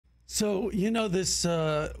So, you know this,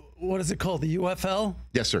 what is it called, the UFL?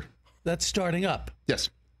 Yes, sir. That's starting up. Yes.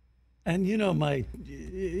 And you know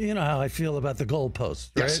how I feel about the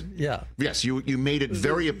goalposts, right? Yes. Yeah. Yes, you made it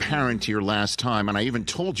very apparent here last time, and I even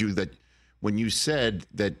told you that when you said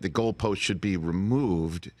that the goalpost should be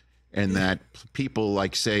removed and that people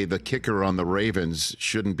like, say, the kicker on the Ravens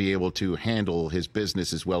shouldn't be able to handle his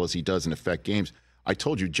business as well as he does and affect games, I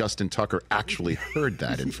told you Justin Tucker actually heard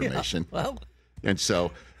that information. Yeah, well... And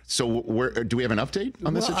so where, do we have an update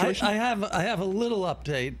on this situation? I have a little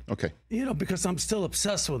update. Okay. You know, because I'm still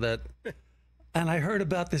obsessed with it. And I heard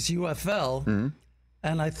about this UFL,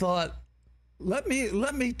 and I thought, let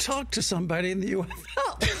me talk to somebody in the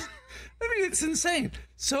UFL. I mean, it's insane.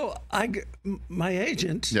 So my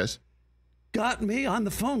agent got me on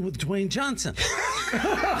the phone with Dwayne Johnson.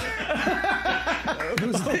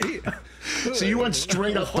 So you went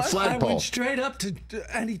straight up the flagpole. I went straight up to,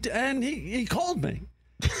 and he called me,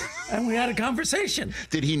 and we had a conversation.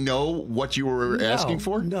 Did he know what you were asking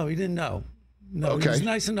for? No, he didn't know. No, okay. He was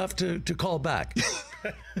nice enough to call back.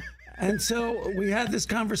 And so we had this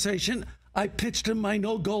conversation. I pitched him my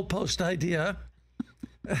no goalpost idea,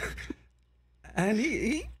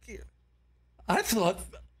 and I thought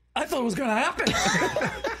it was going to happen.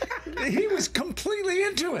 He was completely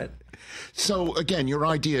into it. So, again, your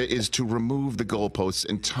idea is to remove the goalposts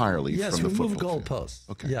entirely from the football field. Yes, remove goalposts.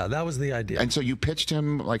 Okay. Yeah, that was the idea. And so you pitched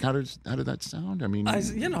him, like, how did that sound? I mean...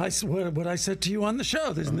 what I said to you on the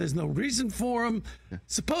show, there's no reason for him. Yeah.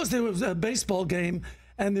 Suppose there was a baseball game,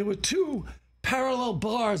 and there were two parallel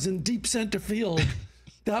bars in deep center field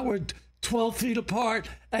that were 12 feet apart,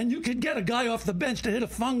 and you could get a guy off the bench to hit a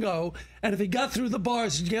fungo, and if he got through the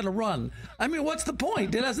bars, you'd get a run. I mean, what's the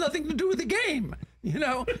point? It has nothing to do with the game, you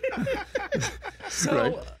know?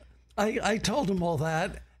 So right. I told him all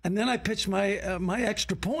that, and then I pitched my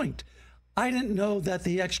extra point. I didn't know that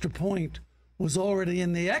the extra point was already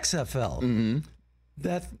in the XFL,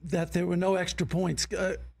 that there were no extra points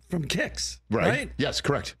from kicks, right? Yes,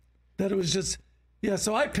 correct. That it was just,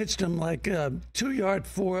 so I pitched him like 2 yard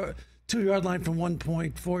line from 1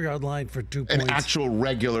 point, 4 yard line for 2 points. An actual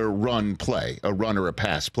regular run play, a run or a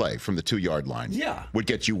pass play from the 2 yard line. Yeah. Would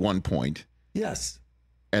get you 1 point. Yes.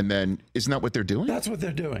 And then, isn't that what they're doing? That's what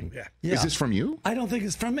they're doing. Yeah. Is this from you? I don't think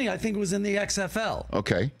it's from me. I think it was in the XFL.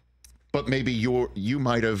 Okay. But maybe he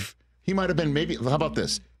might have been, how about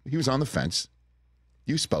this? He was on the fence.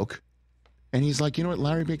 You spoke. And he's like, you know what,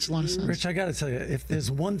 Larry makes a lot of sense. Rich, I got to tell you, if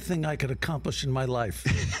there's one thing I could accomplish in my life,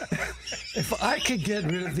 if I could get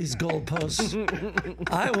rid of these goalposts,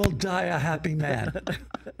 I will die a happy man.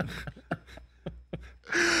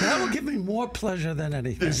 That will give me more pleasure than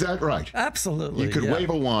anything. Is that right? Absolutely. You could wave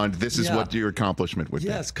a wand. This is what your accomplishment would be.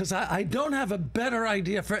 Yes, because I don't have a better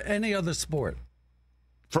idea for any other sport.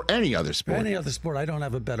 For any other sport? For any other sport, I don't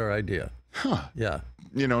have a better idea. Huh. Yeah.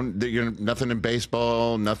 You know, nothing in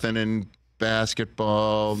baseball, nothing in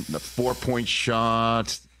basketball, the 4-point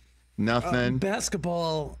shot, nothing.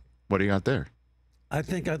 Basketball. What do you got there? I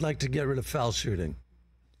think I'd like to get rid of foul shooting.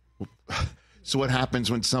 So what happens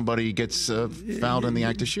when somebody gets fouled in the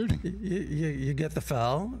act of shooting? You get the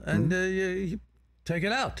foul and you take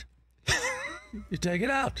it out. You take it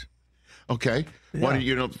out. Okay. Yeah. Why do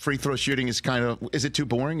you know free throw shooting is is it too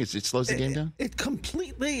boring? It slows the game down? It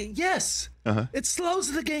completely, yes. It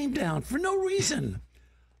slows the game down for no reason.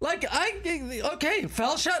 Like,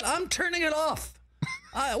 foul shot, I'm turning it off.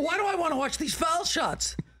 Why do I want to watch these foul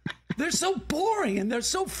shots? They're so boring and they're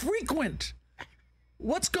so frequent.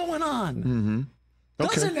 What's going on?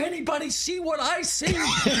 Okay. Doesn't anybody see what I see?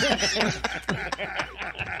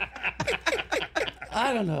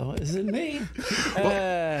 I don't know. Is it me?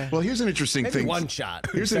 Well, here's an interesting thing. One shot.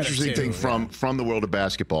 Here's an interesting thing from the world of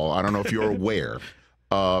basketball. I don't know if you're aware.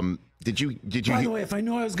 Did you? By the way, if I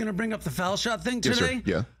knew I was going to bring up the foul shot thing today,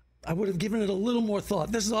 yeah, I would have given it a little more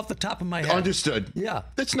thought. This is off the top of my head. Understood. Yeah.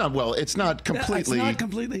 It's not completely. It's not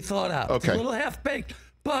completely thought out. Okay. It's a little half-baked.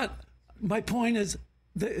 But my point is,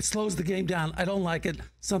 it slows the game down. I don't like it.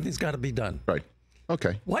 Something's got to be done. Right.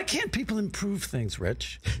 Okay. Why can't people improve things,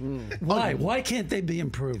 Rich? Why? Why can't they be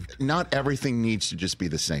improved? Not everything needs to just be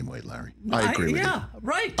the same way, Larry. I agree with you. Yeah,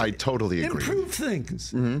 right. I totally agree. Improve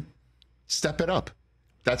things. Step it up.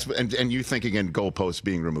 And you think, again, goalposts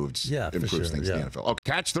being removed improves things in the NFL. Okay.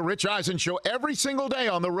 Catch the Rich Eisen Show every single day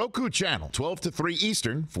on the Roku channel, 12 to 3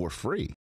 Eastern, for free.